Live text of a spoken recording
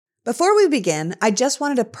Before we begin, I just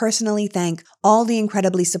wanted to personally thank all the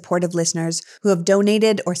incredibly supportive listeners who have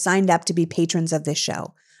donated or signed up to be patrons of this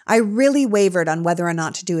show. I really wavered on whether or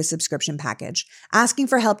not to do a subscription package. Asking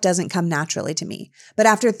for help doesn't come naturally to me. But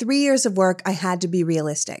after 3 years of work, I had to be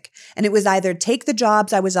realistic. And it was either take the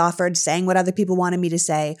jobs I was offered, saying what other people wanted me to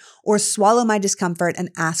say, or swallow my discomfort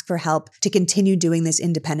and ask for help to continue doing this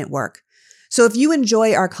independent work. So if you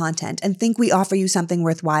enjoy our content and think we offer you something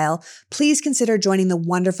worthwhile, please consider joining the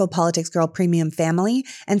wonderful Politics Girl Premium family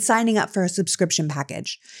and signing up for a subscription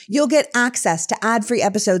package. You'll get access to ad-free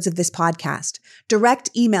episodes of this podcast,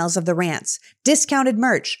 direct emails of the rants, discounted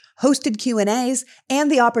merch, hosted Q&As,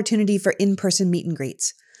 and the opportunity for in-person meet and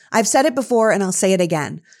greets. I've said it before and I'll say it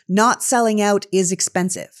again. Not selling out is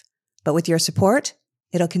expensive, but with your support,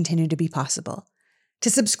 it'll continue to be possible. To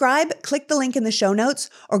subscribe, click the link in the show notes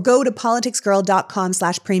or go to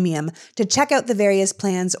politicsgirl.com/premium to check out the various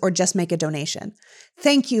plans or just make a donation.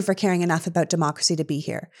 Thank you for caring enough about democracy to be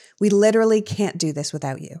here. We literally can't do this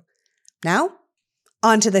without you. Now,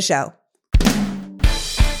 on to the show.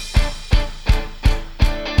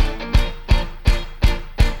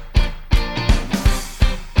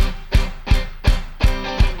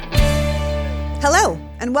 Hello,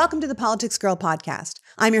 and welcome to the Politics Girl podcast.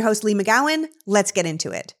 I'm your host, Lee McGowan. Let's get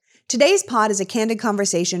into it. Today's pod is a candid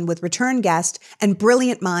conversation with return guest and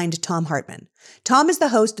brilliant mind, Thom Hartmann. Thom is the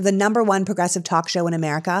host of the #1 progressive talk show in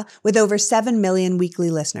America with over 7 million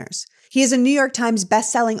weekly listeners. He is a New York Times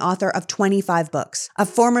bestselling author of 25 books, a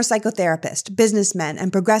former psychotherapist, businessman,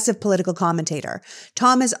 and progressive political commentator.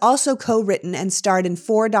 Thom has also co-written and starred in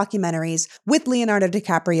 4 documentaries with Leonardo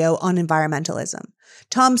DiCaprio on environmentalism.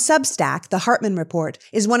 Thom's Substack, The Hartmann Report,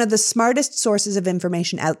 is one of the smartest sources of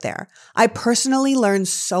information out there. I personally learned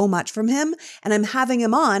so much from him, and I'm having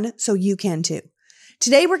him on so you can too.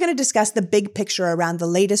 Today, we're going to discuss the big picture around the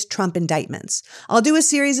latest Trump indictments. I'll do a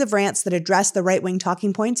series of rants that address the right-wing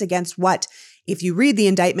talking points against what, if you read the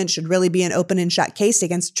indictment, should really be an open and shut case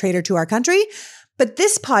against a traitor to our country. But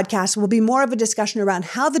this podcast will be more of a discussion around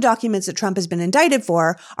how the documents that Trump has been indicted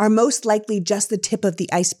for are most likely just the tip of the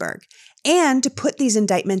iceberg, and to put these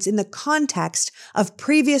indictments in the context of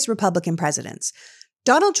previous Republican presidents.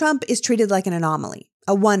 Donald Trump is treated like an anomaly,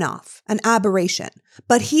 a one-off, an aberration,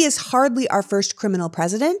 but he is hardly our first criminal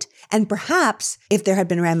president, and perhaps, if there had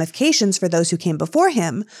been ramifications for those who came before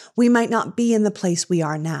him, we might not be in the place we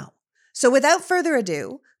are now. So without further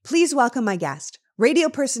ado, please welcome my guest, radio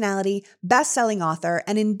personality, best-selling author,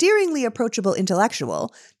 and endearingly approachable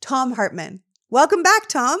intellectual, Thom Hartmann. Welcome back,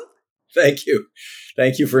 Thom. Thank you.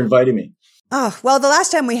 Thank you for inviting me. Oh, well, the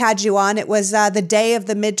last time we had you on, it was the day of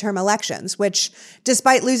the midterm elections, which,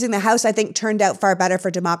 despite losing the House, I think turned out far better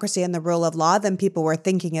for democracy and the rule of law than people were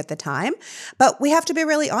thinking at the time. But we have to be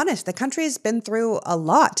really honest. The country has been through a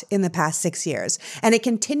lot in the past 6 years, and it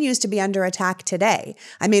continues to be under attack today.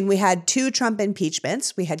 I mean, we had 2 Trump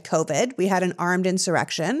impeachments. We had COVID. We had an armed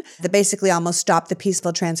insurrection that basically almost stopped the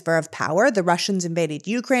peaceful transfer of power. The Russians invaded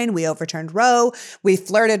Ukraine. We overturned Roe. We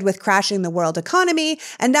flirted with crashing the world economy.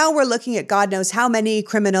 And now we're looking at God knows how many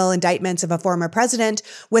criminal indictments of a former president,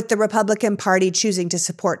 with the Republican Party choosing to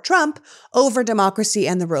support Trump over democracy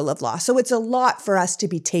and the rule of law. So it's a lot for us to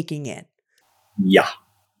be taking in. Yeah,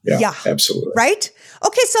 absolutely. Right?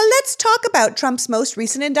 Okay, so let's talk about Trump's most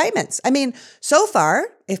recent indictments. I mean, so far,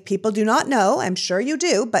 if people do not know, I'm sure you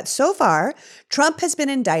do, but so far, Trump has been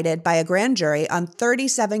indicted by a grand jury on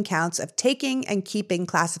 37 counts of taking and keeping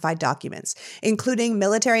classified documents, including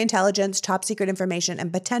military intelligence, top secret information,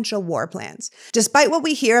 and potential war plans. Despite what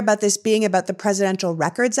we hear about this being about the Presidential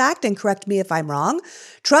Records Act, and correct me if I'm wrong,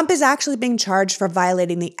 Trump is actually being charged for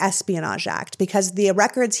violating the Espionage Act because the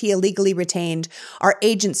records he illegally retained are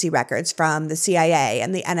agency records from the CIA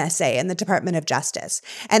and the NSA and the Department of Justice.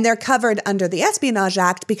 And they're covered under the Espionage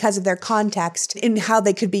Act because of their context in how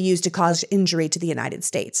they could be used to cause injury to the United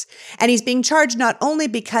States. And he's being charged not only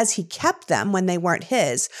because he kept them when they weren't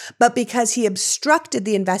his, but because he obstructed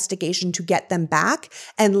the investigation to get them back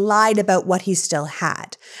and lied about what he still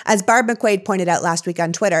had. As Barb McQuaid pointed out last week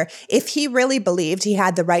on Twitter, if he really believed he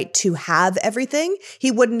had the right to have everything,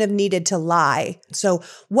 he wouldn't have needed to lie. So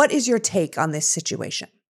what is your take on this situation?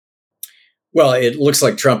 Well, it looks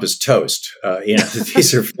like Trump is toast.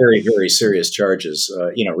 These are very, very serious charges.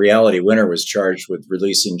 Reality Winner was charged with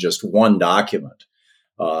releasing just one document.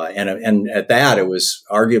 And at that, it was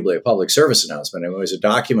arguably a public service announcement. It was a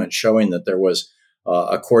document showing that there was,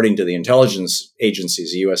 according to the intelligence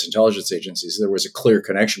agencies, the U.S. intelligence agencies, there was a clear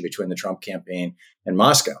connection between the Trump campaign and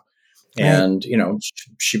Moscow. And,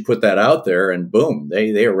 she put that out there and boom,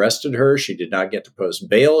 they arrested her. She did not get to post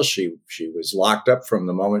bail. She was locked up from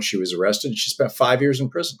the moment she was arrested. She spent 5 years in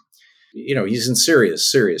prison. he's in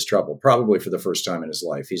serious trouble, probably for the first time in his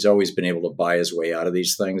life. He's always been able to buy his way out of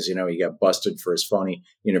these things. He got busted for his phony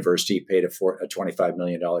university, paid a $25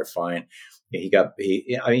 million fine.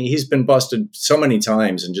 He's been busted so many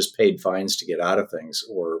times and just paid fines to get out of things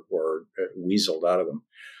or weaseled out of them.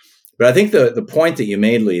 But I think the point that you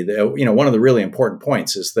made, Lee, one of the really important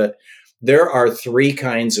points is that there are three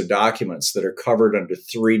kinds of documents that are covered under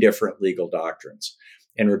three different legal doctrines.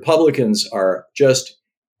 And Republicans are just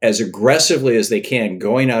as aggressively as they can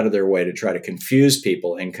going out of their way to try to confuse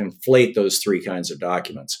people and conflate those three kinds of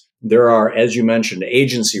documents. There are, as you mentioned,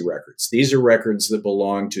 agency records. These are records that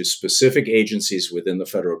belong to specific agencies within the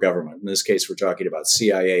federal government. In this case, we're talking about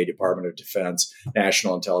CIA, Department of Defense,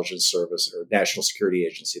 National Intelligence Service, or National Security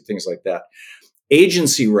Agency, things like that.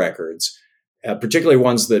 Agency records, particularly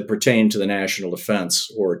ones that pertain to the national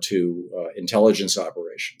defense or to intelligence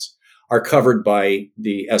operations, are covered by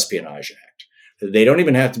the Espionage Act. They don't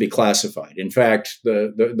even have to be classified. In fact,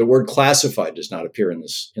 the word classified does not appear in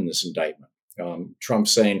this indictment. Trump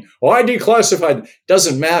saying, I declassified,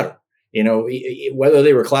 doesn't matter, whether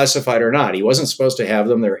they were classified or not. He wasn't supposed to have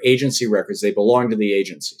them. They're agency records. They belong to the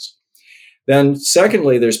agencies. Then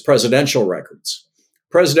secondly, there's presidential records.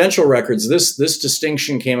 Presidential records, this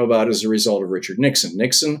distinction came about as a result of Richard Nixon.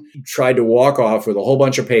 Nixon tried to walk off with a whole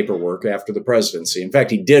bunch of paperwork after the presidency. In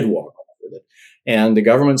fact, he did walk off with it. And the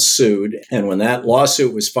government sued. And when that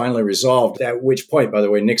lawsuit was finally resolved, at which point, by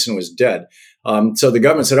the way, Nixon was dead. So the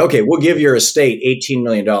government said, okay, we'll give your estate $18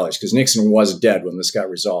 million because Nixon was dead when this got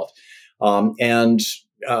resolved. And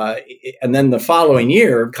then the following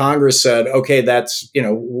year, Congress said, okay, that's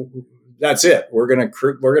it. We're going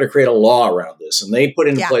to create a law around this. And they put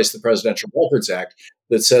into place the Presidential Records Act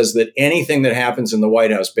that says that anything that happens in the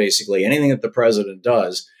White House, basically anything that the president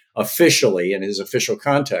does officially in his official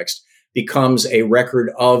context, becomes a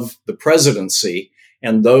record of the presidency.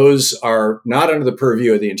 And those are not under the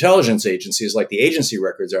purview of the intelligence agencies like the agency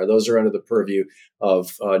records are. Those are under the purview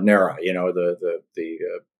of NARA, the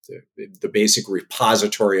basic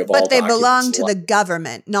repository of all documents. But they belong to the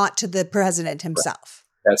government, not to the president himself.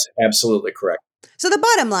 That's absolutely correct. So the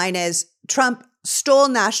bottom line is Trump stole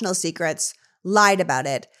national secrets, lied about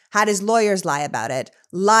it, had his lawyers lie about it,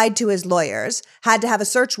 lied to his lawyers, had to have a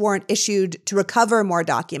search warrant issued to recover more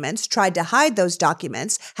documents, tried to hide those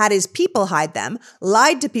documents, had his people hide them,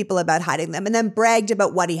 lied to people about hiding them, and then bragged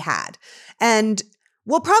about what he had. And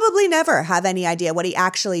we'll probably never have any idea what he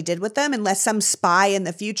actually did with them unless some spy in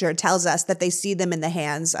the future tells us that they see them in the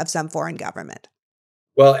hands of some foreign government.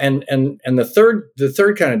 Well, and the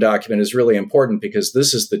third kind of document is really important because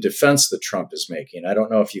this is the defense that Trump is making. I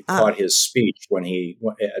don't know if you caught his speech when he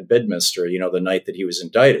at Bedminster, the night that he was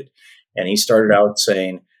indicted, and he started out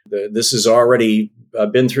saying this has already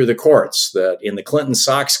been through the courts. That in the Clinton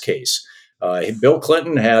Sox case, Bill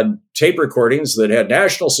Clinton had tape recordings that had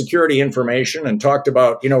national security information and talked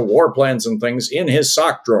about war plans and things in his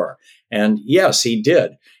sock drawer. And yes, he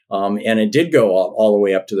did. And it did go all the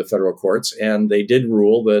way up to the federal courts, and they did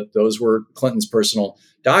rule that those were Clinton's personal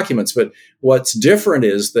documents. But what's different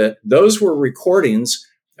is that those were recordings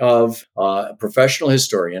of a professional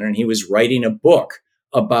historian, and he was writing a book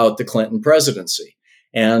about the Clinton presidency.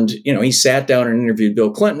 And, he sat down and interviewed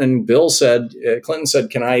Bill Clinton, and Clinton said,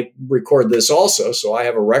 can I record this also? So I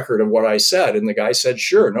have a record of what I said. And the guy said,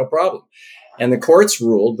 sure, no problem. And the courts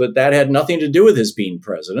ruled that had nothing to do with his being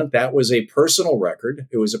president. That was a personal record.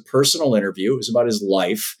 It was a personal interview. It was about his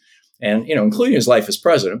life and, including his life as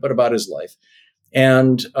president, but about his life.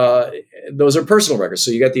 And those are personal records.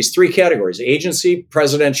 So you got these three categories: agency,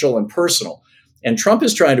 presidential, and personal. And Trump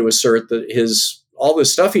is trying to assert that all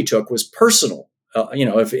this stuff he took was personal.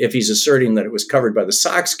 If he's asserting that it was covered by the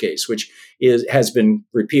Sox case, which has been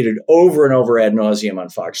repeated over and over ad nauseum on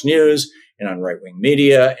Fox News and on right-wing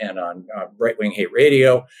media and on right-wing hate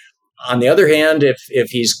radio. On the other hand, if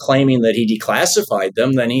he's claiming that he declassified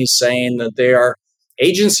them, then he's saying that they are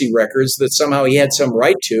agency records that somehow he had some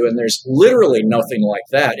right to, and there's literally nothing like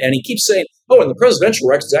that. And he keeps saying, in the Presidential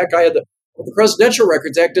Records Act, the Presidential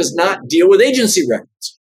Records Act does not deal with agency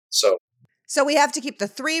records. So we have to keep the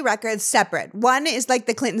three records separate. One is like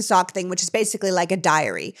the Clinton Sock thing, which is basically like a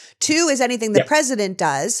diary. Two is anything the president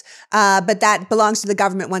does, but that belongs to the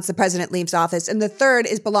government once the president leaves office. And the third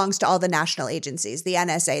belongs to all the national agencies, the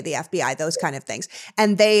NSA, the FBI, those kind of things.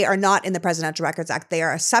 And they are not in the Presidential Records Act. They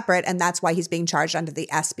are separate, and that's why he's being charged under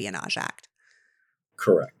the Espionage Act.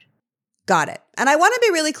 Correct. Got it. And I want to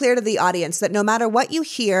be really clear to the audience that no matter what you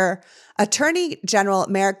hear, Attorney General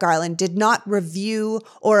Merrick Garland did not review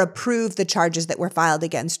or approve the charges that were filed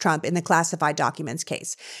against Trump in the classified documents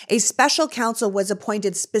case. A special counsel was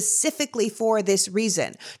appointed specifically for this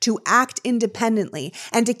reason, to act independently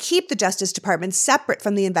and to keep the Justice Department separate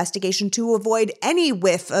from the investigation to avoid any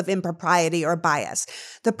whiff of impropriety or bias.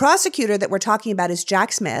 The prosecutor that we're talking about is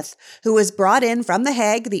Jack Smith, who was brought in from The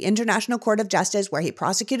Hague, the International Court of Justice, where he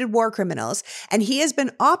prosecuted war criminals, and he has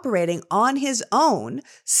been operating on his own,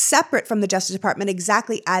 separate from the Justice Department,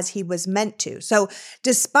 exactly as he was meant to. So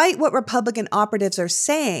despite what Republican operatives are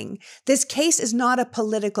saying, this case is not a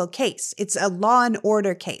political case. It's a law and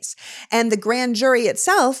order case. And the grand jury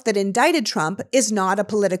itself that indicted Trump is not a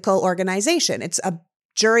political organization. It's a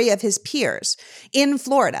jury of his peers in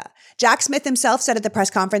Florida. Jack Smith himself said at the press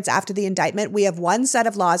conference after the indictment, we have one set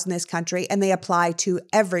of laws in this country and they apply to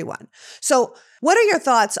everyone. So what are your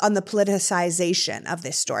thoughts on the politicization of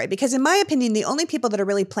this story? Because in my opinion, the only people that are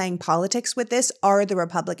really playing politics with this are the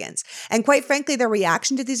Republicans. And quite frankly, their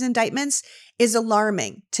reaction to these indictments is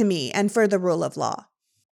alarming to me and for the rule of law.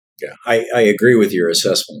 Yeah, I agree with your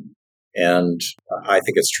assessment. And I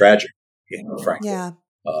think it's tragic, frankly. Yeah.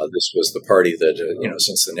 This was the party that,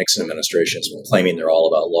 since the Nixon administration has been claiming they're all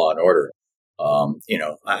about law and order.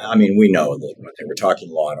 We know that when they were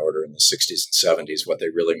talking law and order in the 60s and 70s, what they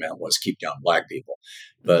really meant was keep down black people.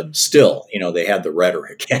 But still, they had the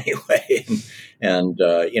rhetoric anyway. And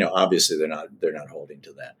obviously they're not holding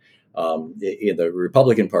to that. The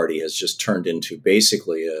Republican Party has just turned into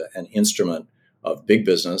basically an instrument of big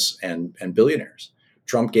business and billionaires.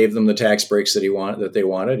 Trump gave them the tax breaks that they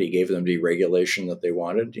wanted. He gave them deregulation that they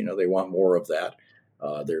wanted. They want more of that.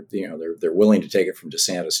 They're willing to take it from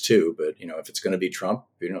DeSantis too. But if it's going to be Trump,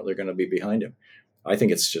 they're going to be behind him. I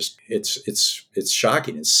think it's just it's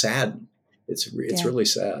shocking. It's sad. It's really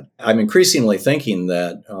sad. I'm increasingly thinking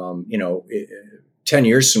that 10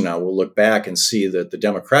 years from now we'll look back and see that the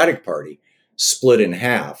Democratic Party split in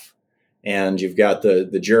half. And you've got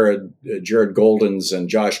the Jared Goldens and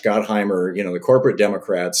Josh Gottheimer, the corporate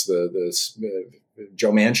Democrats, the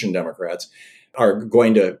Joe Manchin Democrats, are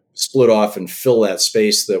going to split off and fill that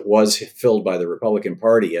space that was filled by the Republican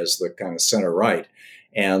Party as the kind of center right.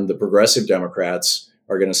 And the progressive Democrats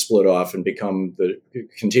are going to split off and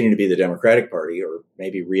continue to be the Democratic Party, or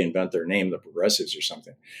maybe reinvent their name, the Progressives or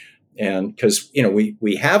something. And because,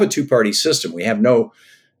 we have a two-party system. We have no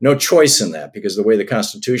choice in that, because the way the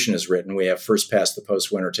Constitution is written, we have first past the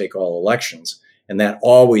post, winner take all elections. And that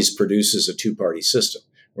always produces a two-party system.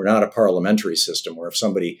 We're not a parliamentary system where if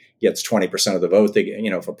somebody gets 20% of the vote,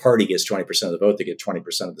 if a party gets 20% of the vote, they get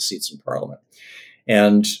 20% of the seats in parliament.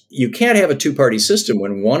 And you can't have a two-party system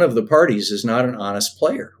when one of the parties is not an honest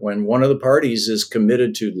player, when one of the parties is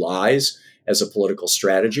committed to lies as a political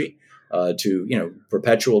strategy, to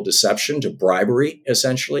perpetual deception, to bribery.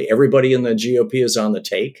 Essentially, everybody in the GOP is on the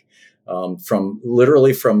take, from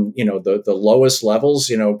the lowest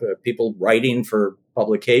levels. People writing for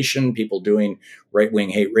publication, people doing right-wing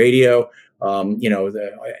hate radio.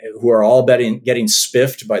 Who are all getting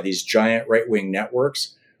spiffed by these giant right-wing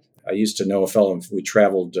networks. I used to know a fellow, we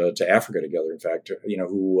traveled to Africa together, in fact,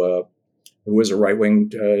 who was a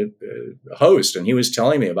right-wing host. And he was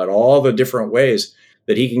telling me about all the different ways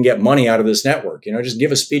that he can get money out of this network. Just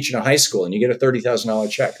give a speech in a high school and you get a $30,000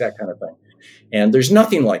 check, that kind of thing. And there's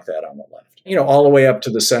nothing like that on the left, all the way up to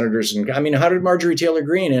the senators. And how did Marjorie Taylor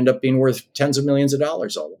Greene end up being worth tens of millions of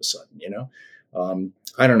dollars all of a sudden?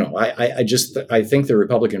 I don't know. I think the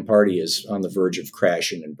Republican Party is on the verge of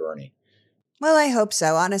crashing and burning. Well, I hope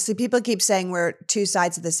so. Honestly, people keep saying we're two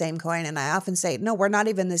sides of the same coin. And I often say, no, we're not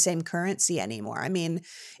even the same currency anymore.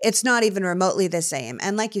 It's not even remotely the same.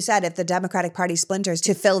 And like you said, if the Democratic Party splinters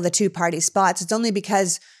to fill the two-party spots, it's only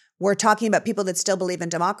because we're talking about people that still believe in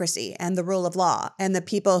democracy and the rule of law, and the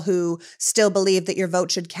people who still believe that your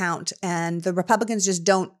vote should count. And the Republicans just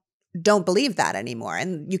don't believe that anymore.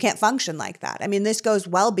 And you can't function like that. This goes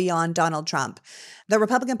well beyond Donald Trump. The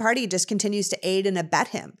Republican Party just continues to aid and abet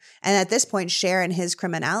him. And at this point, share in his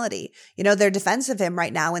criminality. Their defense of him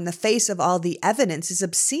right now in the face of all the evidence is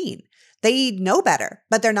obscene. They know better,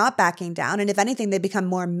 but they're not backing down. And if anything, they become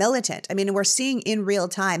more militant. We're seeing in real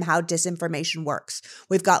time how disinformation works.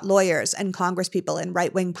 We've got lawyers and congresspeople and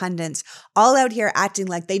right-wing pundits all out here acting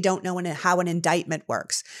like they don't know how an indictment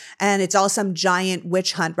works. And it's all some giant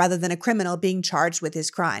witch hunt rather than a criminal being charged with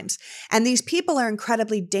his crimes. And these people are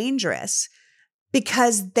incredibly dangerous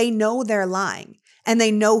because they know they're lying. and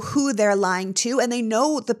they know who they're lying to, and they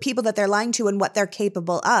know the people that they're lying to and what they're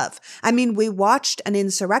capable of. I mean, we watched an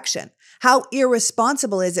insurrection. How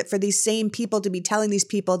irresponsible is it for these same people to be telling these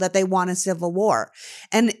people that they want a civil war?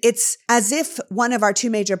 And it's as if one of our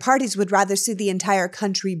two major parties would rather see the entire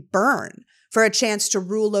country burn for a chance to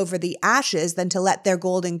rule over the ashes than to let their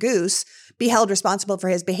golden goose be held responsible for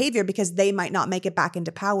his behavior because they might not make it back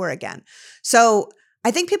into power again. So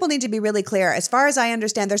I think people need to be really clear. As far as I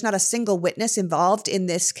understand, there's not a single witness involved in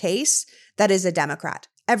this case that is a Democrat.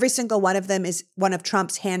 Every single one of them is one of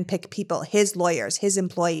Trump's handpicked people, his lawyers, his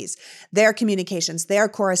employees, their communications, their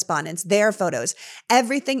correspondence, their photos.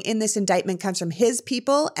 Everything in this indictment comes from his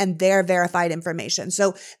people and their verified information.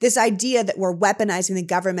 So this idea that we're weaponizing the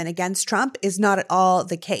government against Trump is not at all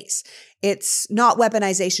the case. It's not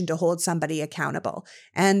weaponization to hold somebody accountable.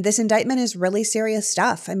 And this indictment is really serious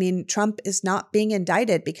stuff. I mean, Trump is not being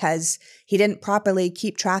indicted because he didn't properly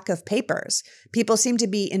keep track of papers. People seem to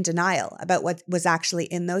be in denial about what was actually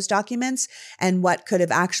in those documents and what could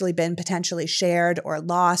have actually been potentially shared or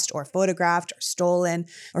lost or photographed or stolen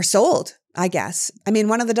or sold, I guess. I mean,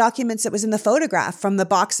 one of the documents that was in the photograph from the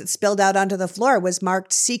box that spilled out onto the floor was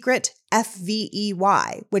marked secret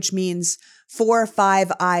FVEY, which means 4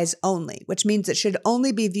 5 eyes only, which means it should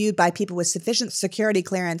only be viewed by people with sufficient security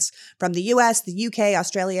clearance from the US, the UK,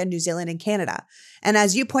 Australia, New Zealand, and Canada. And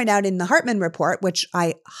as you point out in the Hartmann report, which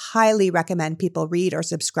I highly recommend people read or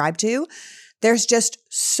subscribe to, there's just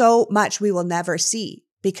so much we will never see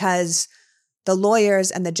because the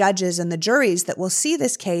lawyers and the judges and the juries that will see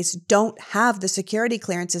this case don't have the security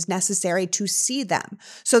clearances necessary to see them.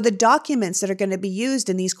 So the documents that are going to be used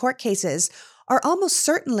in these court cases are almost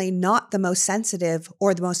certainly not the most sensitive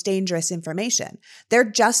or the most dangerous information. They're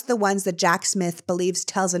just the ones that Jack Smith believes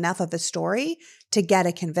tells enough of a story to get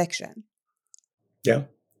a conviction. Yeah,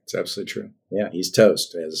 it's absolutely true. Yeah, he's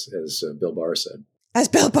toast, as Bill Barr said. As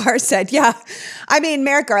Bill Barr said, yeah. I mean,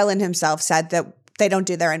 Merrick Garland himself said that they don't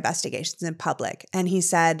do their investigations in public. And he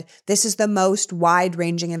said, this is the most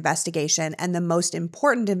wide-ranging investigation and the most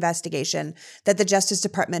important investigation that the Justice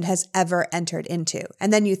Department has ever entered into.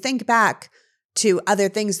 And then you think back to other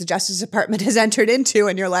things the Justice Department has entered into,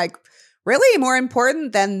 and you're like, really? More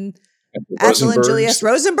important than Ethel and Julius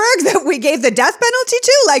Rosenberg that we gave the death penalty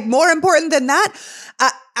to? Like, more important than that?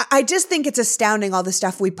 I just think it's astounding, all the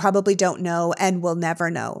stuff we probably don't know and will never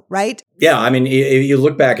know, right? Yeah, I mean, if you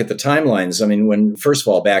look back at the timelines, I mean, when, first of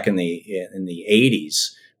all, back in the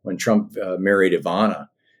 80s, when Trump married Ivana,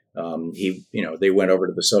 they went over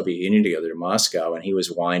to the Soviet Union together to Moscow, and he was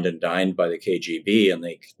wined and dined by the KGB, and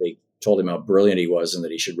they told him how brilliant he was and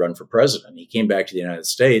that he should run for president. He came back to the United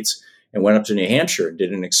States and went up to New Hampshire and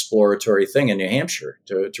did an exploratory thing in New Hampshire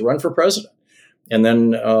to run for president. And then,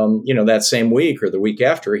 that same week or the week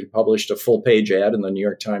after, he published a full-page ad in the New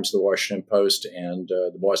York Times, the Washington Post, and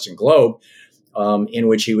the Boston Globe, in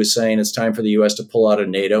which he was saying it's time for the U.S. to pull out of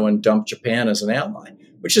NATO and dump Japan as an ally,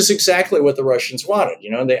 which is exactly what the Russians wanted.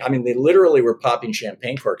 They literally were popping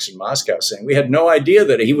champagne corks in Moscow, saying we had no idea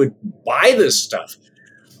that he would buy this stuff.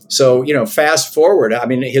 So, fast forward, I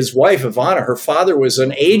mean, his wife, Ivana, her father was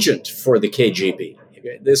an agent for the KGB.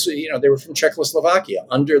 They were from Czechoslovakia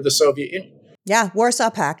under the Soviet Union. Yeah,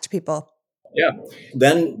 Warsaw Pact people. Yeah.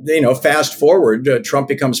 Then, fast forward, Trump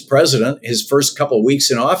becomes president. His first couple of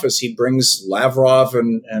weeks in office, he brings Lavrov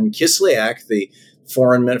and Kislyak, the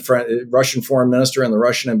Russian foreign minister and the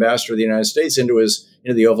Russian ambassador of the United States, into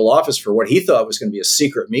the Oval Office for what he thought was going to be a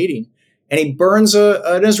secret meeting. And he burns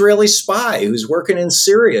an Israeli spy who's working in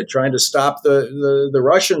Syria, trying to stop the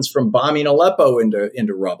Russians from bombing Aleppo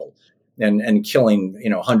into rubble and killing,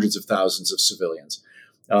 hundreds of thousands of civilians.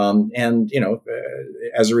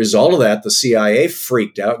 As a result of that, the CIA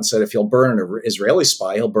freaked out and said, if he'll burn an Israeli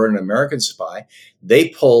spy, he'll burn an American spy. They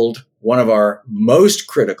pulled one of our most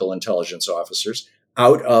critical intelligence officers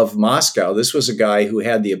out of Moscow. This was a guy who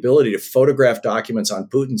had the ability to photograph documents on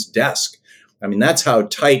Putin's desk. I mean, that's how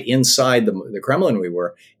tight inside the Kremlin we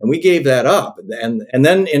were, and we gave that up. And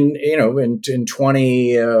then in 18?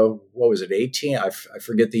 I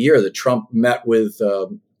forget the year that Trump met with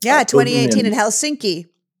 2018 in Helsinki.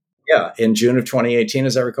 Yeah, in June of 2018,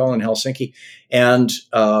 as I recall, in Helsinki, and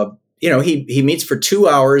he meets for 2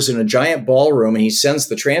 hours in a giant ballroom, and he sends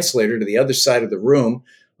the translator to the other side of the room.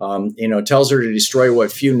 Tells her to destroy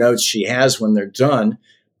what few notes she has when they're done.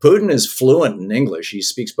 Putin is fluent in English. He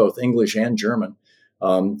speaks both English and German,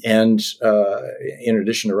 and in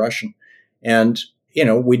addition to Russian. And,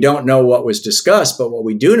 we don't know what was discussed, but what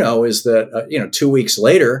we do know is that, 2 weeks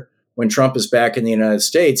later, when Trump is back in the United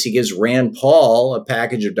States, he gives Rand Paul a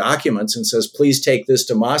package of documents and says, please take this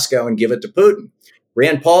to Moscow and give it to Putin.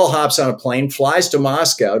 Rand Paul hops on a plane, flies to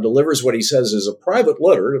Moscow, delivers what he says is a private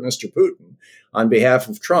letter to Mr. Putin on behalf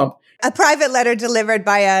of Trump. A private letter delivered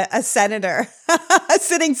by a senator. A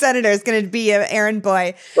sitting senator is going to be an errand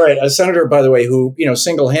boy. Right. A senator, by the way, who,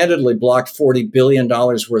 single-handedly blocked $40 billion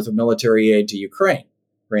worth of military aid to Ukraine,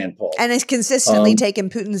 Rand Paul. And has consistently taken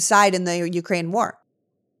Putin's side in the Ukraine war.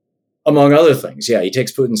 Among other things. Yeah, he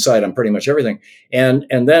takes Putin's side on pretty much everything. And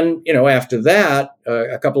then, after that,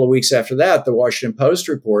 a couple of weeks after that, the Washington Post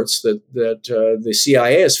reports that the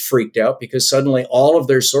CIA is freaked out because suddenly all of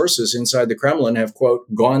their sources inside the Kremlin have,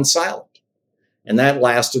 quote, gone silent. And that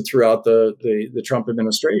lasted throughout the Trump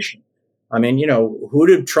administration. I mean, who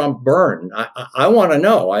did Trump burn? I want to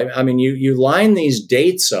know. I mean, you line these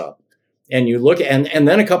dates up. And you look, and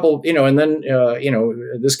then a couple,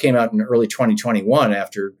 this came out in early 2021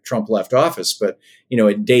 after Trump left office, but,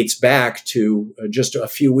 it dates back to just a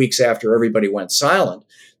few weeks after everybody went silent.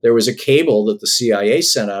 There was a cable that the CIA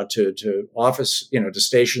sent out to office, to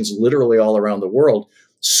stations literally all around the world,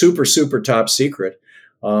 super, super top secret,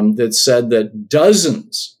 that said that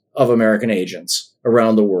dozens of American agents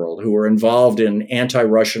around the world who were involved in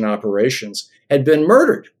anti-Russian operations had been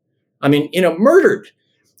murdered. I mean, murdered.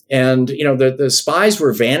 And, the spies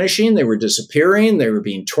were vanishing. They were disappearing. They were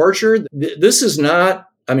being tortured. This is not,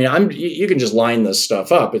 I mean, you can just line this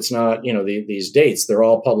stuff up. It's not, these dates, they're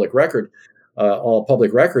all public records,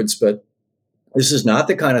 but this is not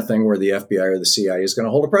the kind of thing where the FBI or the CIA is going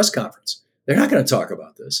to hold a press conference. They're not going to talk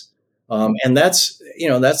about this. And that's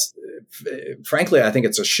frankly, I think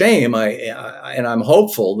it's a shame. And I'm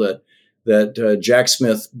hopeful that Jack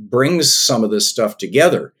Smith brings some of this stuff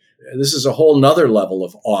together. This is a whole nother level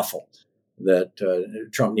of awful that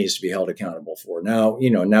Trump needs to be held accountable for. Now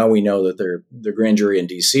we know that the grand jury in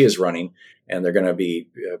D.C. is running, and they're going to be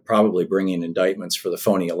probably bringing indictments for the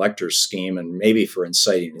phony electors scheme and maybe for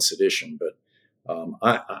inciting sedition. But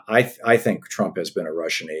I think Trump has been a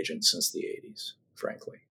Russian agent since the 80s,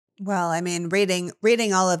 frankly. Well, I mean,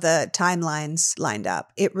 reading all of the timelines lined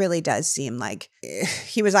up, it really does seem like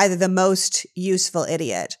he was either the most useful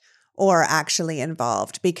idiot or actually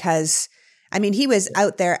involved, because, I mean, he was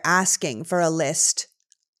out there asking for a list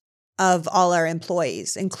of all our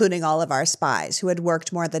employees, including all of our spies who had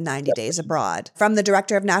worked more than 90 days abroad, from the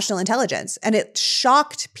director of national intelligence. And it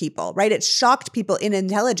shocked people, right? It shocked people in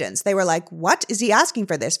intelligence. They were like, what is he asking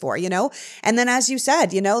for this for, And then, as you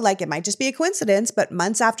said, it might just be a coincidence, but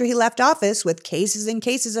months after he left office, with cases and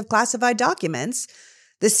cases of classified documents,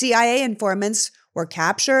 the CIA informants were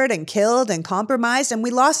captured and killed and compromised, and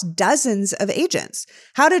we lost dozens of agents.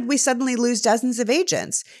 How did we suddenly lose dozens of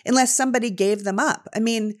agents unless somebody gave them up? I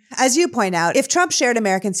mean, as you point out, if Trump shared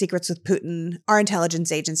American secrets with Putin, our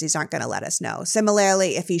intelligence agencies aren't going to let us know.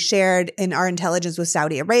 Similarly, if he shared in our intelligence with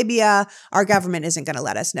Saudi Arabia, our government isn't going to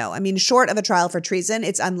let us know. I mean, short of a trial for treason,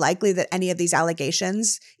 it's unlikely that any of these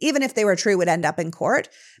allegations, even if they were true, would end up in court,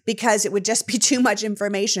 because it would just be too much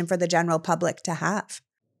information for the general public to have.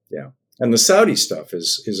 Yeah. And the Saudi stuff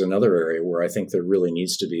is another area where I think there really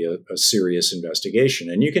needs to be a serious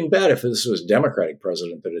investigation. And you can bet if this was a Democratic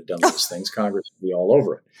president that had done these things, Congress would be all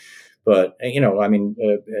over it. But,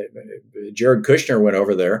 Jared Kushner went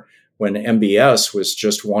over there when MBS was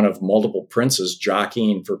just one of multiple princes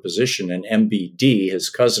jockeying for position. And MBD,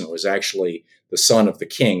 his cousin, was actually the son of the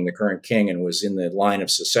king, the current king, and was in the line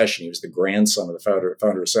of succession. He was the grandson of the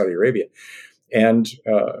founder of Saudi Arabia. And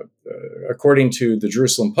according to the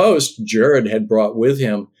Jerusalem Post, Jared had brought with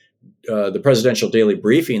him the presidential daily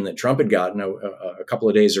briefing that Trump had gotten a couple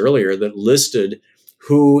of days earlier that listed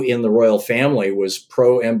who in the royal family was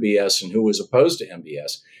pro-MBS and who was opposed to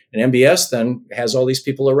MBS. And MBS then has all these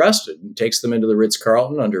people arrested and takes them into the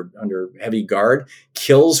Ritz-Carlton under heavy guard,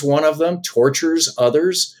 kills one of them, tortures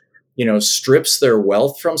others, strips their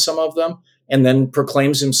wealth from some of them, and then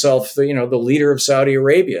proclaims himself the leader of Saudi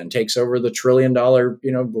Arabia and takes over the $1 trillion,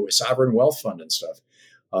 sovereign wealth fund and stuff.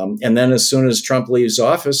 And then as soon as Trump leaves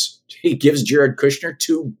office, he gives Jared Kushner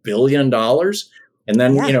 $2 billion. And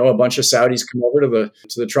then, a bunch of Saudis come over to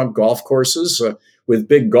the Trump golf courses with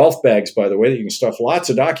big golf bags, by the way, that you can stuff lots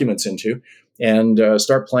of documents into and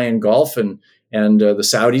start playing golf. And the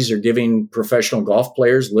Saudis are giving professional golf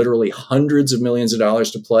players literally hundreds of millions of dollars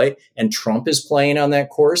to play. And Trump is playing on that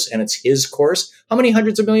course, and it's his course. How many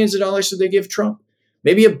hundreds of millions of dollars did they give Trump?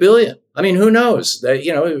 Maybe $1 billion. I mean, who knows? That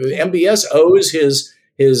MBS owes his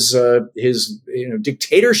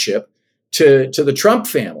dictatorship to the Trump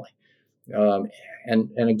family.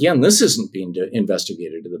 And again, this isn't being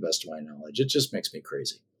investigated to the best of my knowledge. It just makes me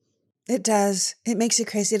crazy. It does. It makes you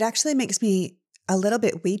crazy. It actually makes me a little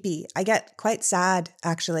bit weepy. I get quite sad,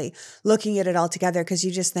 actually, looking at it all together because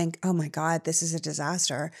you just think, oh my God, this is a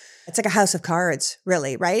disaster. It's like a house of cards,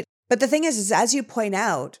 really, right? But the thing is as you point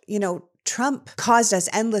out, Trump caused us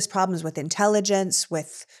endless problems with intelligence,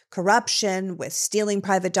 with corruption, with stealing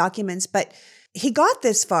private documents, but he got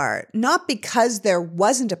this far, not because there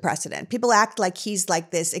wasn't a precedent. People act like he's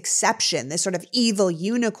like this exception, this sort of evil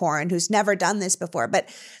unicorn who's never done this before, but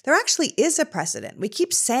there actually is a precedent. We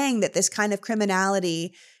keep saying that this kind of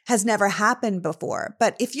criminality has never happened before,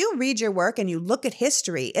 but if you read your work and you look at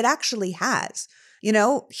history, it actually has.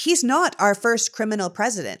 He's not our first criminal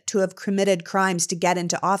president to have committed crimes to get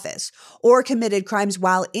into office or committed crimes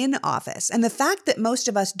while in office. And the fact that most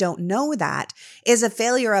of us don't know that is a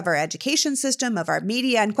failure of our education system, of our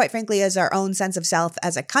media, and quite frankly, as our own sense of self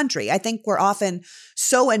as a country. I think we're often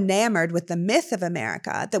so enamored with the myth of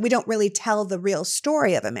America that we don't really tell the real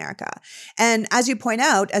story of America. And as you point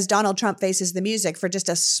out, as Donald Trump faces the music for just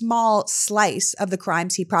a small slice of the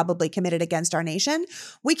crimes he probably committed against our nation,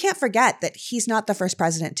 we can't forget that he's not the first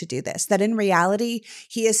president to do this, that in reality,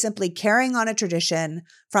 he is simply carrying on a tradition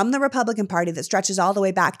from the Republican Party that stretches all the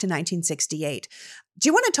way back to 1968. Do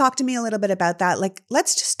you want to talk to me a little bit about that?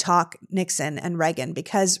 Let's just talk Nixon and Reagan,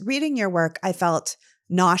 because reading your work, I felt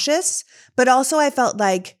nauseous, but also I felt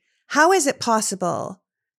like, how is it possible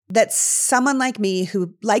that someone like me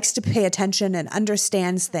who likes to pay attention and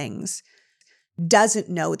understands things doesn't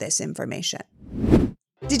know this information?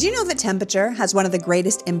 Did you know that temperature has one of the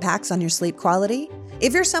greatest impacts on your sleep quality?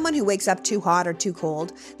 If you're someone who wakes up too hot or too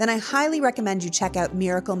cold, then I highly recommend you check out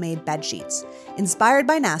Miracle Made bed sheets. Inspired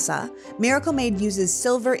by NASA, Miracle Made uses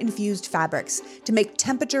silver-infused fabrics to make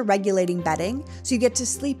temperature-regulating bedding so you get to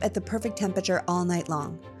sleep at the perfect temperature all night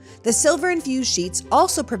long. The silver-infused sheets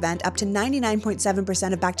also prevent up to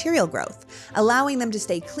 99.7% of bacterial growth, allowing them to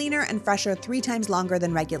stay cleaner and fresher 3 times longer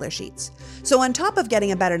than regular sheets. So on top of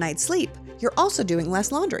getting a better night's sleep, you're also doing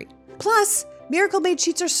less laundry. Plus, Miracle Made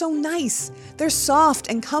sheets are so nice. They're soft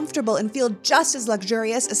and comfortable and feel just as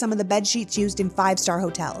luxurious as some of the bed sheets used in 5-star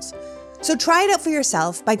hotels. So try it out for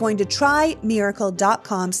yourself by going to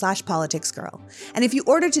trymiracle.com/politicsgirl. And if you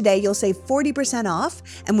order today, you'll save 40% off.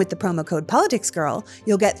 And with the promo code politicsgirl,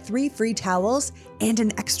 you'll get 3 free towels and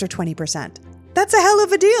an extra 20%. That's a hell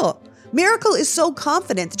of a deal. Miracle is so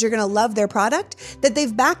confident that you're going to love their product that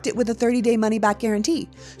they've backed it with a 30-day money-back guarantee.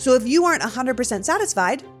 So if you aren't 100%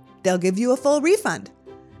 satisfied, they'll give you a full refund.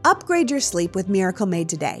 Upgrade your sleep with Miracle Made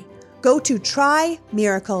today. Go to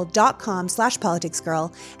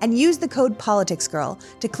trymiracle.com/politicsgirl and use the code politicsgirl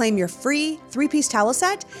to claim your free 3-piece towel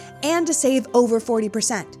set and to save over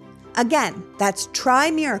 40%. Again, that's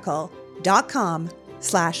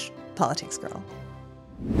trymiracle.com/politicsgirl.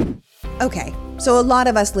 Okay, so a lot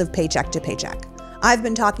of us live paycheck to paycheck. I've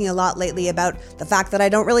been talking a lot lately about the fact that I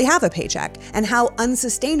don't really have a paycheck and how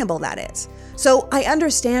unsustainable that is. So I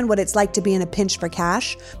understand what it's like to be in a pinch for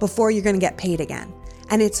cash before you're going to get paid again.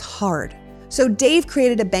 And it's hard. So Dave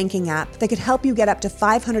created a banking app that could help you get up to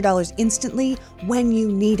 $500 instantly when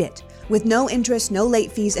you need it, with no interest, no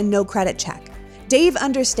late fees, and no credit check. Dave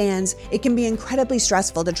understands it can be incredibly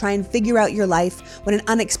stressful to try and figure out your life when an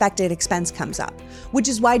unexpected expense comes up, which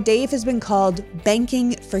is why Dave has been called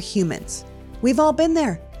banking for humans. We've all been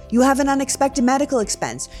there. You have an unexpected medical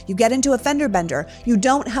expense, you get into a fender bender, you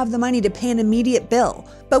don't have the money to pay an immediate bill.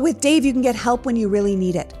 But with Dave, you can get help when you really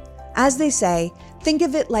need it. As they say, think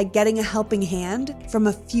of it like getting a helping hand from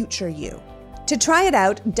a future you. To try it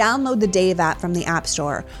out, download the Dave app from the App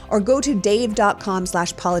Store or go to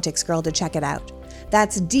dave.com/politicsgirl to check it out.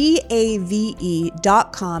 That's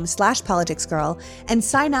DAVE.com/politicsgirl and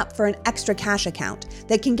sign up for an extra cash account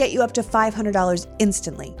that can get you up to $500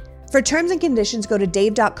 instantly. For terms and conditions, go to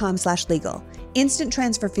dave.com/legal. Instant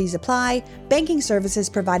transfer fees apply. Banking services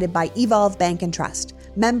provided by Evolve Bank and Trust.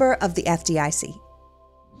 Member of the FDIC.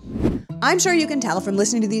 I'm sure you can tell from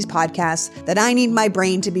listening to these podcasts that I need my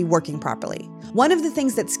brain to be working properly. One of the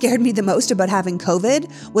things that scared me the most about having COVID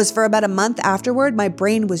was for about a month afterward, my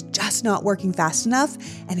brain was just not working fast enough,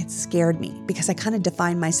 and it scared me because I kind of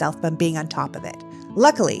defined myself by being on top of it.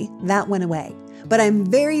 Luckily, that went away. But I'm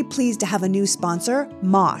very pleased to have a new sponsor,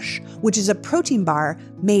 Mosh, which is a protein bar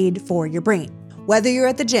made for your brain. Whether you're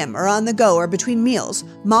at the gym or on the go or between meals,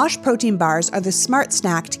 Mosh protein bars are the smart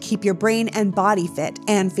snack to keep your brain and body fit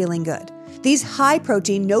and feeling good. These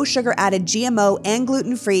high-protein, no-sugar-added GMO and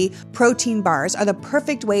gluten-free protein bars are the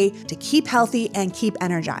perfect way to keep healthy and keep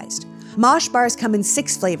energized. Mosh bars come in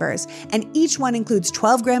 6 flavors, and each one includes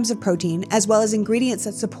 12 grams of protein, as well as ingredients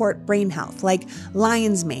that support brain health, like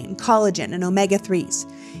lion's mane, collagen, and omega-3s.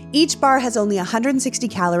 Each bar has only 160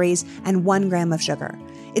 calories and 1 gram of sugar.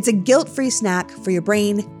 It's a guilt-free snack for your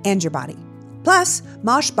brain and your body. Plus,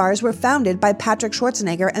 Mosh Bars were founded by Patrick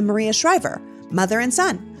Schwarzenegger and Maria Shriver, mother and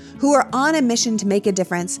son, who are on a mission to make a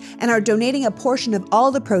difference and are donating a portion of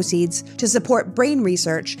all the proceeds to support brain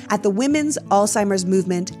research at the Women's Alzheimer's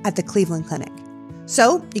Movement at the Cleveland Clinic.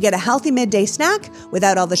 So, you get a healthy midday snack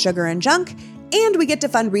without all the sugar and junk, and we get to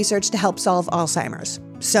fund research to help solve Alzheimer's.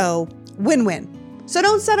 So, win-win. So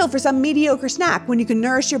don't settle for some mediocre snack when you can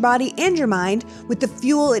nourish your body and your mind with the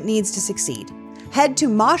fuel it needs to succeed. Head to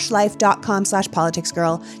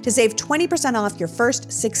moshlife.com/politicsgirl to save 20% off your first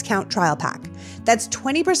 6-count trial pack. That's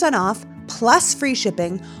 20% off plus free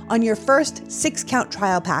shipping on your first 6-count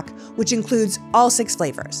trial pack, which includes all 6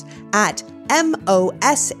 flavors at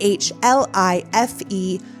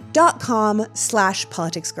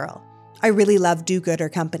moshlife.com/politicsgirl. I really love do-gooder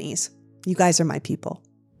companies. You guys are my people.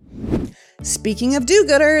 Speaking of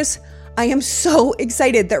do-gooders, I am so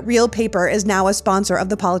excited that Real Paper is now a sponsor of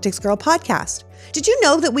the Politics Girl podcast. Did you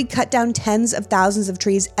know that we cut down tens of thousands of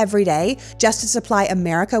trees every day just to supply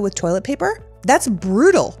America with toilet paper? That's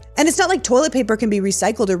brutal. And it's not like toilet paper can be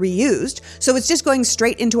recycled or reused, so it's just going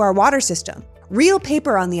straight into our water system. Real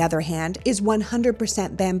Paper, on the other hand, is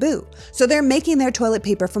 100% bamboo. So they're making their toilet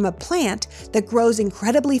paper from a plant that grows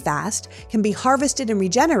incredibly fast, can be harvested and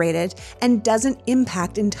regenerated, and doesn't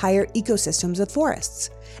impact entire ecosystems of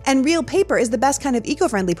forests. And Real Paper is the best kind of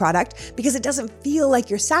eco-friendly product because it doesn't feel like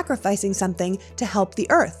you're sacrificing something to help the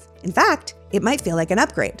earth. In fact, it might feel like an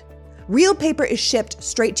upgrade. Real Paper is shipped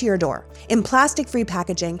straight to your door in plastic-free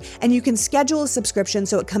packaging, and you can schedule a subscription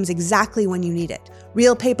so it comes exactly when you need it.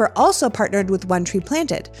 Real Paper also partnered with One Tree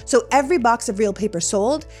Planted, so every box of Real Paper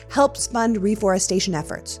sold helps fund reforestation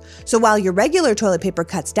efforts. So while your regular toilet paper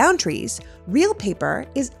cuts down trees, Real Paper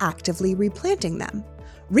is actively replanting them.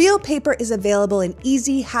 Real Paper is available in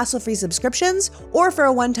easy, hassle-free subscriptions or for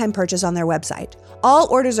a one-time purchase on their website. All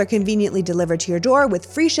orders are conveniently delivered to your door with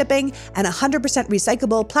free shipping and 100%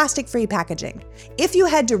 recyclable, plastic-free packaging. If you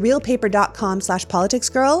head to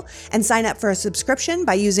realpaper.com/politicsgirl and sign up for a subscription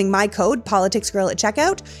by using my code politicsgirl at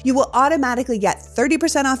checkout, you will automatically get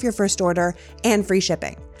 30% off your first order and free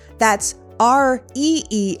shipping. That's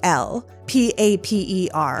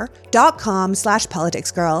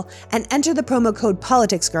realpaper.com/politicsgirl and enter the promo code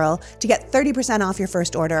politicsgirl to get 30% off your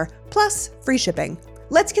first order plus free shipping.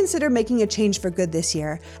 Let's consider making a change for good this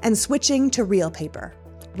year and switching to Real Paper.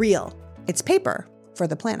 Real. It's paper for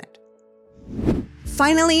the planet.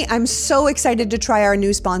 Finally, I'm so excited to try our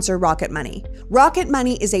new sponsor, Rocket Money. Rocket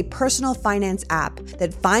Money is a personal finance app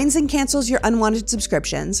that finds and cancels your unwanted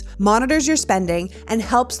subscriptions, monitors your spending, and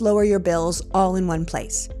helps lower your bills all in one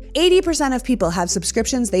place. 80% of people have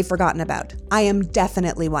subscriptions they've forgotten about. I am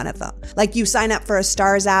definitely one of them. Like you sign up for a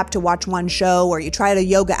Stars app to watch one show, or you try a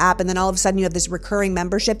yoga app and then all of a sudden you have this recurring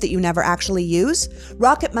membership that you never actually use.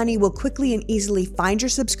 Rocket Money will quickly and easily find your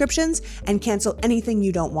subscriptions and cancel anything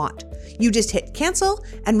you don't want. You just hit cancel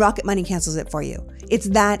and Rocket Money cancels it for you. It's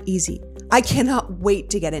that easy. I cannot wait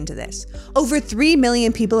to get into this. Over 3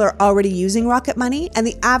 million people are already using Rocket Money, and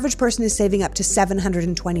the average person is saving up to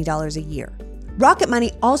 $720 a year. Rocket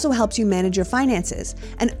Money also helps you manage your finances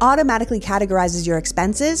and automatically categorizes your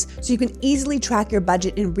expenses so you can easily track your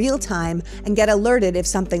budget in real time and get alerted if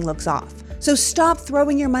something looks off. So stop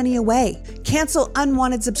throwing your money away. Cancel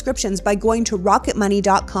unwanted subscriptions by going to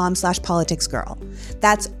rocketmoney.com/politicsgirl.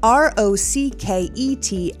 That's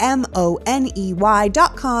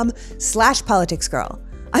ROCKETMONEY.com/politicsgirl.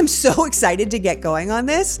 I'm so excited to get going on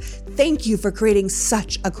this. Thank you for creating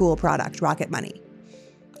such a cool product, Rocket Money.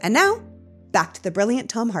 And now, back to the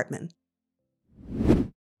brilliant Thom Hartmann.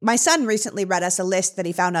 My son recently read us a list that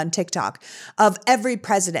he found on TikTok of every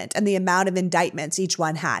president and the amount of indictments each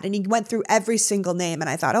one had. And he went through every single name. And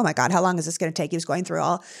I thought, oh my God, how long is this going to take? He was going through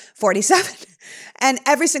all 47. And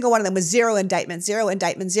every single one of them was 0 indictments, 0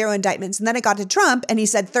 indictments, 0 indictments. And then it got to Trump and he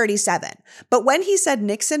said 37. But when he said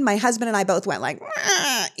Nixon, my husband and I both went like,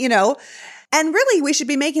 you know. And really, we should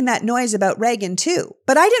be making that noise about Reagan too.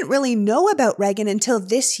 But I didn't really know about Reagan until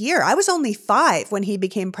this year. I was only 5 when he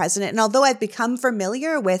became president. And although I've become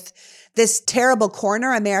familiar with this terrible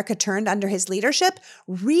corner America turned under his leadership,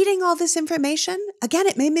 reading all this information, again,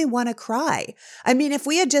 it made me want to cry. I mean, if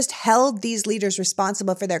we had just held these leaders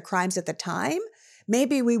responsible for their crimes at the time,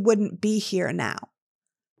 maybe we wouldn't be here now.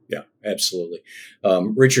 Yeah, absolutely.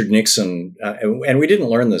 Richard Nixon, and we didn't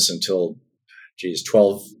learn this until,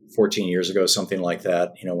 14 years ago, something like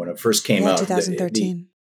that, when it first came out. 2013.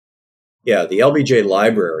 The LBJ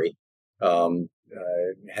Library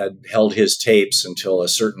had held his tapes until a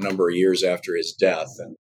certain number of years after his death.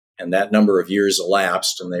 And that number of years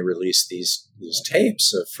elapsed, and they released these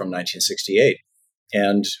tapes from 1968.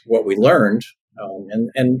 And what we learned,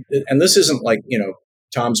 and this isn't like,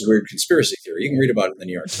 Thom's Weird Conspiracy Theory. You can read about it in the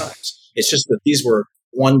New York Times. It's just that these were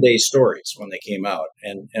one-day stories when they came out.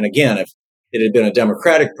 And again, if it had been a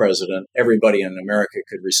Democratic president, everybody in America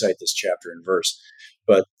could recite this chapter and verse.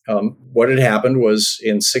 But what had happened was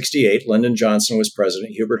in 1968, Lyndon Johnson was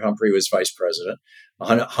president. Hubert Humphrey was vice president.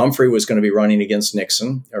 Humphrey was going to be running against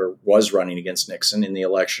Nixon, or was running against Nixon in the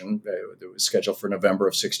election that was scheduled for November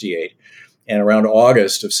of 1968. And around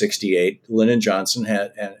August of 1968,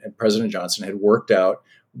 President Johnson had worked out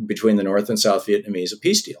between the North and South Vietnamese a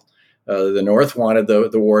peace deal. The North wanted the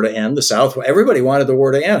war to end. The South, everybody wanted the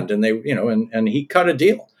war to end, and and he cut a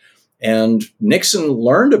deal. And Nixon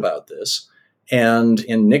learned about this, and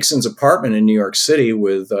in Nixon's apartment in New York City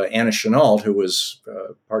with Anna Chennault, who was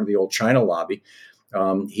part of the old China lobby,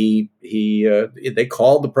 they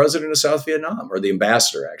called the president of South Vietnam, or the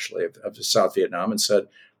ambassador actually of South Vietnam, and said,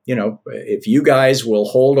 if you guys will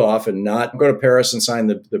hold off and not go to Paris and sign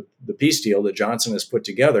the peace deal that Johnson has put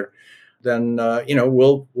together, then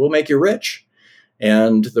we'll make you rich.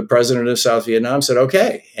 And the president of South Vietnam said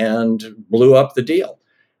okay, and blew up the deal.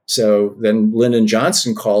 So then Lyndon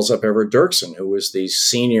Johnson calls up Everett Dirksen, who was the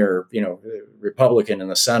senior Republican in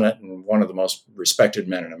the Senate and one of the most respected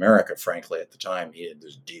men in America, frankly, at the time. He had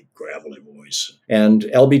this deep, gravelly voice. And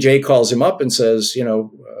LBJ calls him up and says,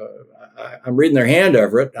 I'm reading their hand,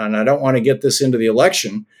 Everett, and I don't want to get this into the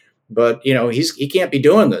election, but he can't be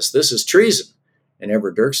doing this. This is treason. And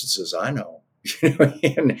Everett Dirksen says, I know,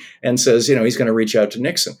 and says, he's going to reach out to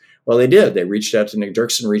Nixon. Well, they did. They reached out to Nick.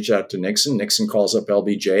 Dirksen reached out to Nixon. Nixon calls up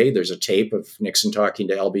LBJ. There's a tape of Nixon talking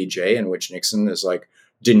to LBJ in which Nixon is like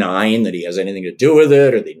denying that he has anything to do with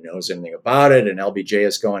it or that he knows anything about it. And LBJ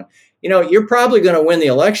is going, you're probably going to win the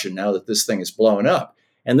election now that this thing is blowing up.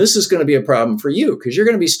 And this is going to be a problem for you because you're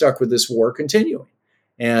going to be stuck with this war continuing.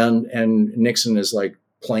 And Nixon is like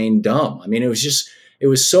plain dumb. I mean, it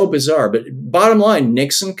was so bizarre. But bottom line,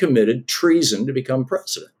 Nixon committed treason to become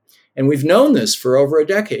president. And we've known this for over a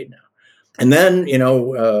decade now. And then,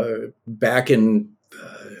 back in,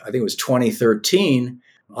 I think it was 2013,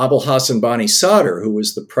 Abul Hassan Bani Sadr, who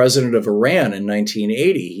was the president of Iran in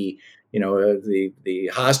 1980, the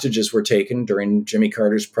hostages were taken during Jimmy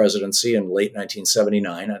Carter's presidency in late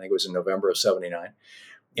 1979. I think it was in November of 79.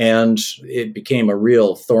 And it became a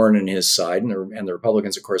real thorn in his side. And the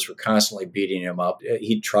Republicans, of course, were constantly beating him up.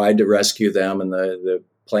 He tried to rescue them, and the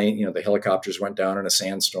plane, the helicopters went down in a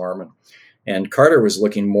sandstorm. And Carter was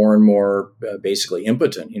looking more and more basically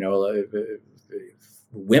impotent,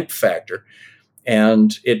 wimp factor.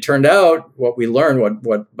 And it turned out what we learned,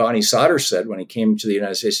 what Bani Sadr said when he came to the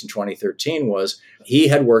United States in 2013 was he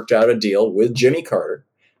had worked out a deal with Jimmy Carter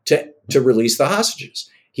to release the hostages.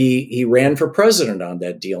 He ran for president on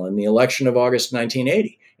that deal in the election of August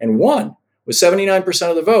 1980 and won with 79%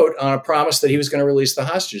 of the vote on a promise that he was going to release the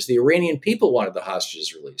hostages. The Iranian people wanted the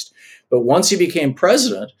hostages released. But once he became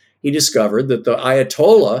president, he discovered that the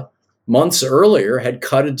Ayatollah months earlier had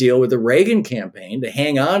cut a deal with the Reagan campaign to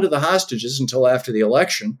hang on to the hostages until after the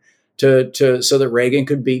election so that Reagan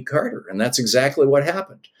could beat Carter. And that's exactly what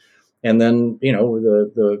happened. And then,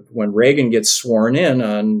 when Reagan gets sworn in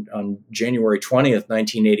on January 20th,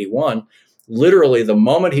 1981, literally the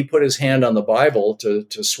moment he put his hand on the Bible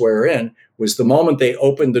to swear in was the moment they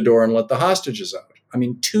opened the door and let the hostages out. I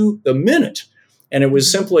mean, to the minute. And it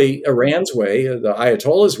was simply Iran's way, the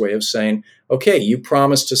Ayatollah's way of saying, okay, you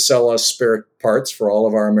promised to sell us spare parts for all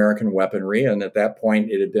of our American weaponry. And at that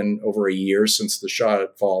point, it had been over a year since the Shah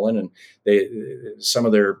had fallen. And some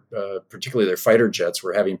of their, particularly their fighter jets,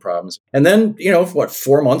 were having problems. And then,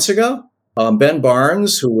 4 months ago, Ben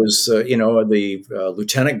Barnes, who was, the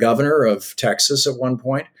lieutenant governor of Texas at one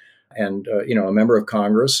point, and, a member of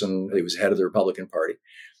Congress, and he was head of the Republican Party.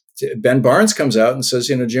 Ben Barnes comes out and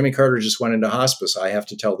says, Jimmy Carter just went into hospice. I have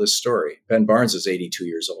to tell this story. Ben Barnes is 82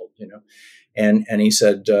 years old, And he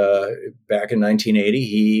said back in 1980,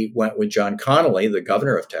 he went with John Connally, the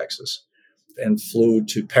governor of Texas, and flew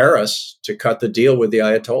to Paris to cut the deal with the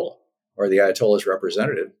Ayatollah, or the Ayatollah's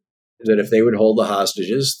representative, that if they would hold the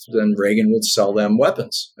hostages, then Reagan would sell them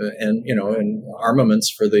weapons and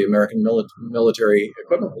armaments for the American military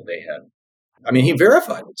equipment that they had. I mean, he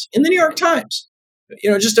verified this in the New York Times,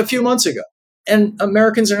 just a few months ago. And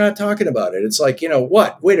Americans are not talking about it. It's like,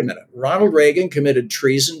 what? Wait a minute. Ronald Reagan committed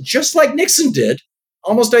treason just like Nixon did,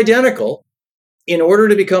 almost identical, in order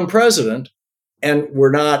to become president. And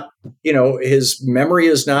we're not, his memory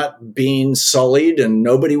is not being sullied and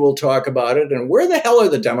nobody will talk about it. And where the hell are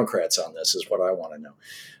the Democrats on this is what I want to know.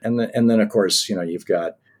 And then, of course, you've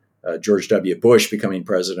got George W. Bush becoming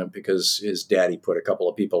president because his daddy put a couple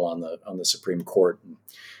of people on the Supreme Court.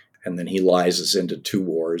 And then he lies us into two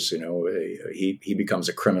wars. He becomes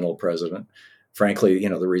a criminal president. frankly,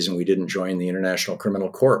 the reason we didn't join the International Criminal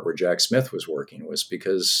Court where Jack Smith was working was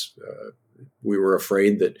because we were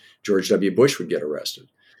afraid that George W. Bush would get arrested.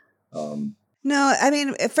 No, I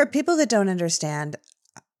mean, for people that don't understand,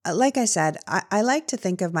 like I said, I like to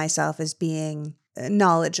think of myself as being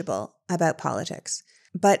knowledgeable about politics.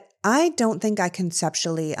 But I don't think I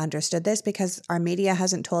conceptually understood this because our media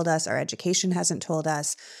hasn't told us, our education hasn't told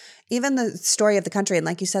us, even the story of the country. And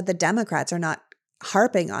like you said, the Democrats are not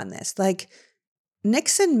harping on this. Like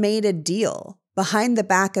Nixon made a deal behind the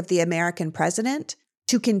back of the American president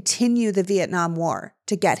to continue the Vietnam War,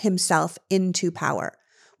 to get himself into power.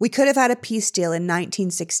 We could have had a peace deal in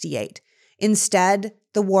 1968. Instead,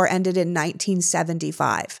 the war ended in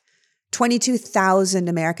 1975. 22,000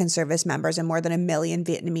 American service members and more than 1 million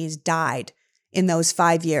Vietnamese died in those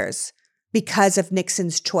 5 years because of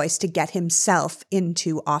Nixon's choice to get himself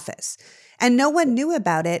into office. And no one knew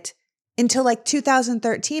about it until like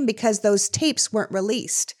 2013 because those tapes weren't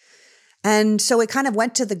released. And so it kind of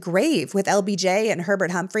went to the grave with LBJ and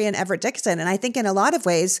Herbert Humphrey and Everett Dixon. And I think in a lot of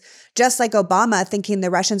ways, just like Obama thinking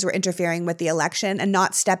the Russians were interfering with the election and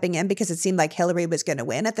not stepping in because it seemed like Hillary was going to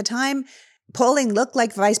win at the time, polling looked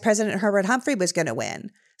like Vice President Herbert Humphrey was going to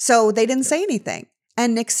win. So they didn't say anything.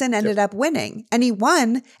 And Nixon ended up winning. And he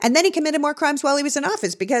won. And then he committed more crimes while he was in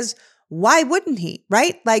office because why wouldn't he,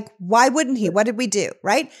 right? Like, why wouldn't he? What did we do,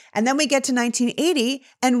 right? And then we get to 1980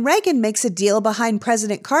 and Reagan makes a deal behind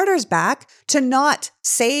President Carter's back to not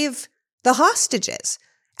save the hostages.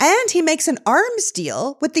 And he makes an arms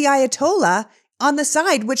deal with the Ayatollah on the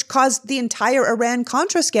side, which caused the entire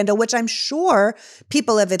Iran-Contra scandal, which I'm sure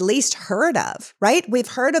people have at least heard of, right? We've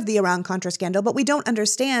heard of the Iran-Contra scandal, but we don't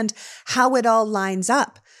understand how it all lines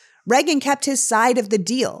up. Reagan kept his side of the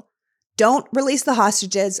deal. Don't release the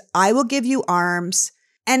hostages. I will give you arms.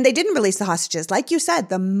 And they didn't release the hostages. Like you said,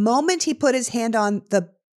 the moment he put his hand on the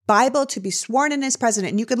Bible to be sworn in as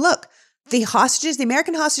president, and you could look, the hostages, the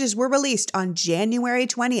American hostages were released on January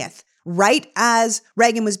 20th. Right as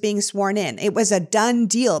Reagan was being sworn in. It was a done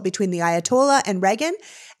deal between the Ayatollah and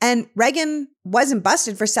Reagan wasn't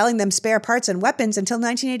busted for selling them spare parts and weapons until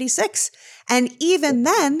 1986. And even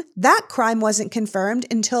then, that crime wasn't confirmed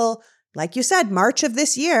until, like you said, March of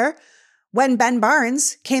this year, when Ben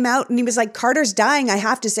Barnes came out and he was like, Carter's dying, I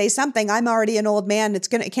have to say something. I'm already an old man. It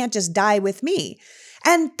can't just die with me.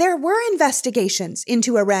 And there were investigations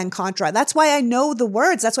into Iran-Contra. That's why I know the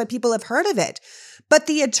words. That's why people have heard of it. But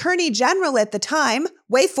the attorney general at the time,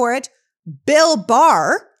 wait for it, Bill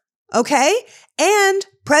Barr, okay, and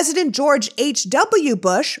President George H.W.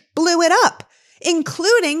 Bush blew it up,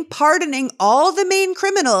 including pardoning all the main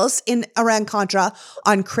criminals in Iran-Contra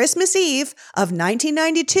on Christmas Eve of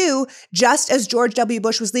 1992, just as George W.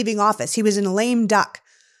 Bush was leaving office. He was in lame duck.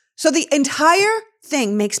 So the entire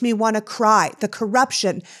thing makes me want to cry. The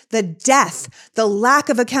corruption, the death, the lack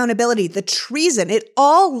of accountability, the treason, it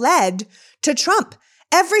all led to Trump.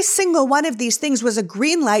 Every single one of these things was a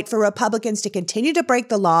green light for Republicans to continue to break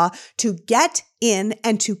the law, to get in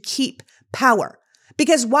and to keep power.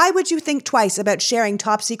 Because why would you think twice about sharing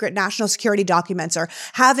top secret national security documents or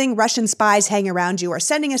having Russian spies hang around you or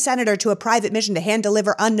sending a senator to a private mission to hand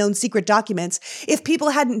deliver unknown secret documents if people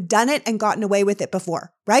hadn't done it and gotten away with it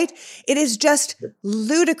before, right? It is just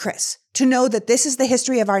ludicrous to know that this is the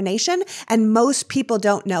history of our nation and most people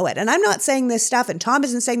don't know it. And I'm not saying this stuff, and Thom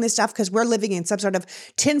isn't saying this stuff because we're living in some sort of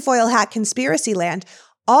tinfoil hat conspiracy land.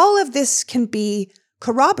 All of this can be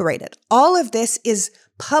corroborated. All of this is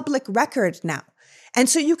public record now. And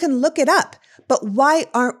so you can look it up, but why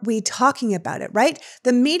aren't we talking about it, right?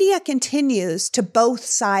 The media continues to both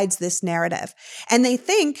sides this narrative, and they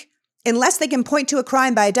think unless they can point to a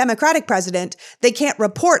crime by a Democratic president, they can't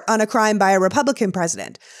report on a crime by a Republican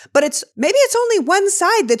president. But maybe it's only one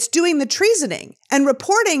side that's doing the treasoning, and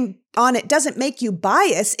reporting on it doesn't make you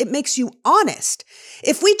biased, it makes you honest.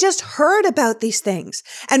 If we just heard about these things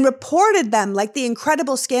and reported them like the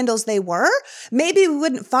incredible scandals they were, maybe we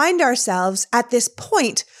wouldn't find ourselves at this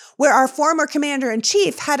point where our former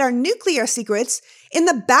commander-in-chief had our nuclear secrets in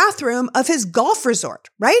the bathroom of his golf resort,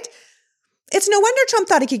 right? It's no wonder Trump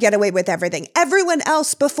thought he could get away with everything. Everyone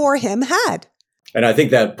else before him had. And I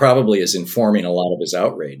think that probably is informing a lot of his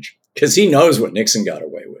outrage because he knows what Nixon got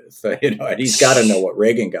away with, and he's got to know what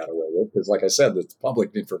Reagan got away with because, like I said, it's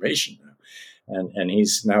public information now, and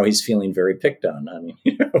he's feeling very picked on. I mean,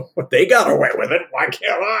 they got away with it. Why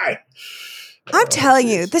can't I? I'm telling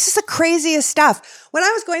you, this is the craziest stuff. When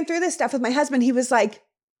I was going through this stuff with my husband, he was like,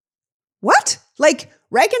 "What? Like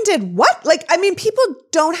Reagan did what?" Like, I mean, people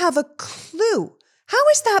don't have a clue. How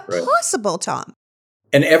is that possible, Thom?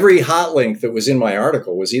 And every hot link that was in my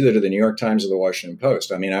article was either to the New York Times or the Washington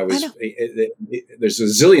Post. I mean, there's a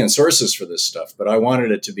zillion sources for this stuff, but I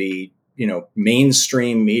wanted it to be,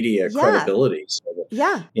 mainstream media credibility. So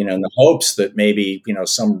that, in the hopes that maybe,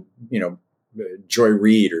 some, Joy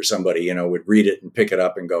Reid or somebody, would read it and pick it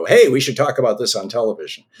up and go, hey, we should talk about this on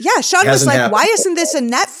television. Yeah. Sean was like, why isn't this a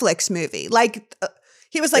Netflix movie?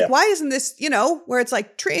 He was like, why isn't this, where it's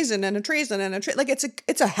like treason and a treason and a treason? Like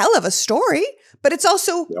it's a hell of a story, but it's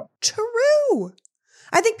also true.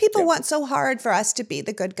 I think people want so hard for us to be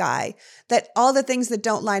the good guy that all the things that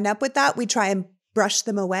don't line up with that, we try and brush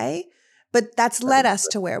them away. But that's led us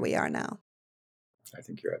to where we are now. I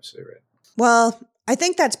think you're absolutely right. Well, I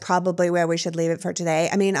think that's probably where we should leave it for today.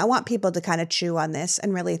 I mean, I want people to kind of chew on this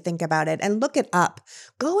and really think about it and look it up.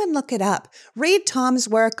 Go and look it up. Read Thom's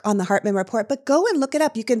work on the Hartmann report, but go and look it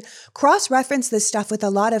up. You can cross-reference this stuff with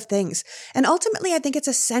a lot of things. And ultimately, I think it's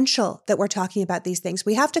essential that we're talking about these things.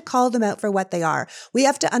 We have to call them out for what they are. We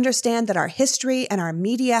have to understand that our history and our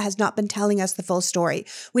media has not been telling us the full story.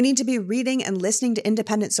 We need to be reading and listening to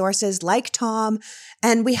independent sources like Thom,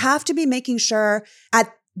 and we have to be making sure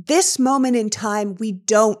at this moment in time, we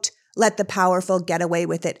don't let the powerful get away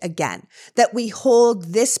with it again, that we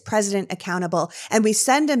hold this president accountable and we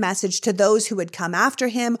send a message to those who would come after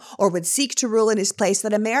him or would seek to rule in his place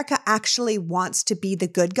that America actually wants to be the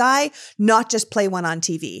good guy, not just play one on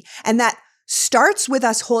TV. And that starts with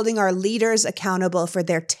us holding our leaders accountable for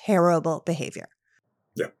their terrible behavior.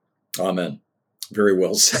 Yeah. Amen. Very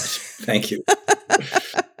well said. Thank you.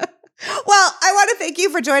 Well, I want to thank you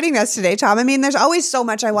for joining us today, Thom. I mean, there's always so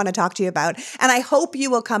much I want to talk to you about. And I hope you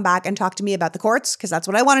will come back and talk to me about the courts, because that's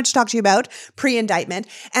what I wanted to talk to you about, pre-indictment.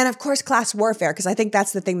 And of course, class warfare, because I think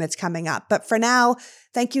that's the thing that's coming up. But for now,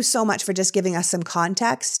 thank you so much for just giving us some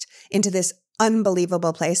context into this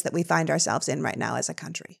unbelievable place that we find ourselves in right now as a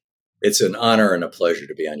country. It's an honor and a pleasure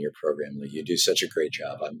to be on your program, Lee. You do such a great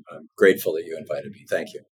job. I'm grateful that you invited me.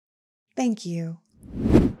 Thank you. Thank you.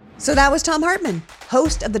 So that was Thom Hartmann,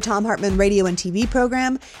 host of the Thom Hartmann radio and TV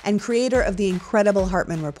program and creator of the incredible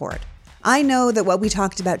Hartmann Report. I know that what we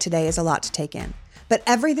talked about today is a lot to take in, but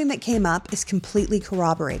everything that came up is completely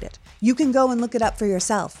corroborated. You can go and look it up for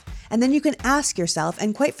yourself, and then you can ask yourself,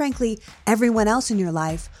 and quite frankly, everyone else in your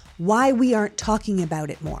life, why we aren't talking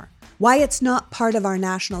about it more, why it's not part of our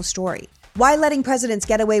national story, why letting presidents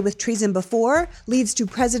get away with treason before leads to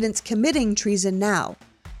presidents committing treason now.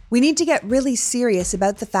 We need to get really serious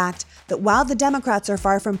about the fact that while the Democrats are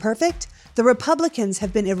far from perfect, the Republicans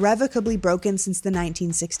have been irrevocably broken since the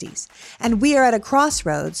 1960s. And we are at a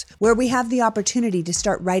crossroads where we have the opportunity to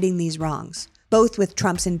start righting these wrongs, both with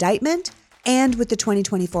Trump's indictment and with the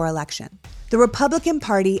 2024 election. The Republican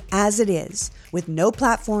Party, as it is, with no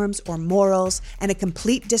platforms or morals and a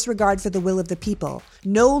complete disregard for the will of the people,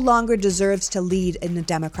 no longer deserves to lead in a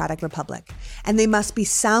democratic republic. And they must be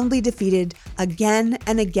soundly defeated again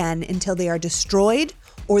and again until they are destroyed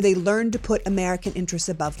or they learn to put American interests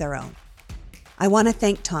above their own. I want to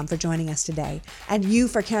thank Thom for joining us today and you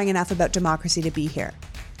for caring enough about democracy to be here.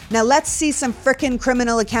 Now let's see some frickin'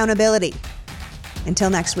 criminal accountability. Until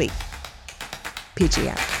next week, PG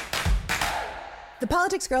out. The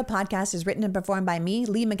Politics Girl podcast is written and performed by me,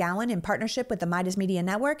 Lee McGowan, in partnership with the Midas Media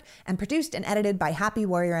Network, and produced and edited by Happy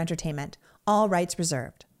Warrior Entertainment. All rights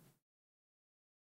reserved.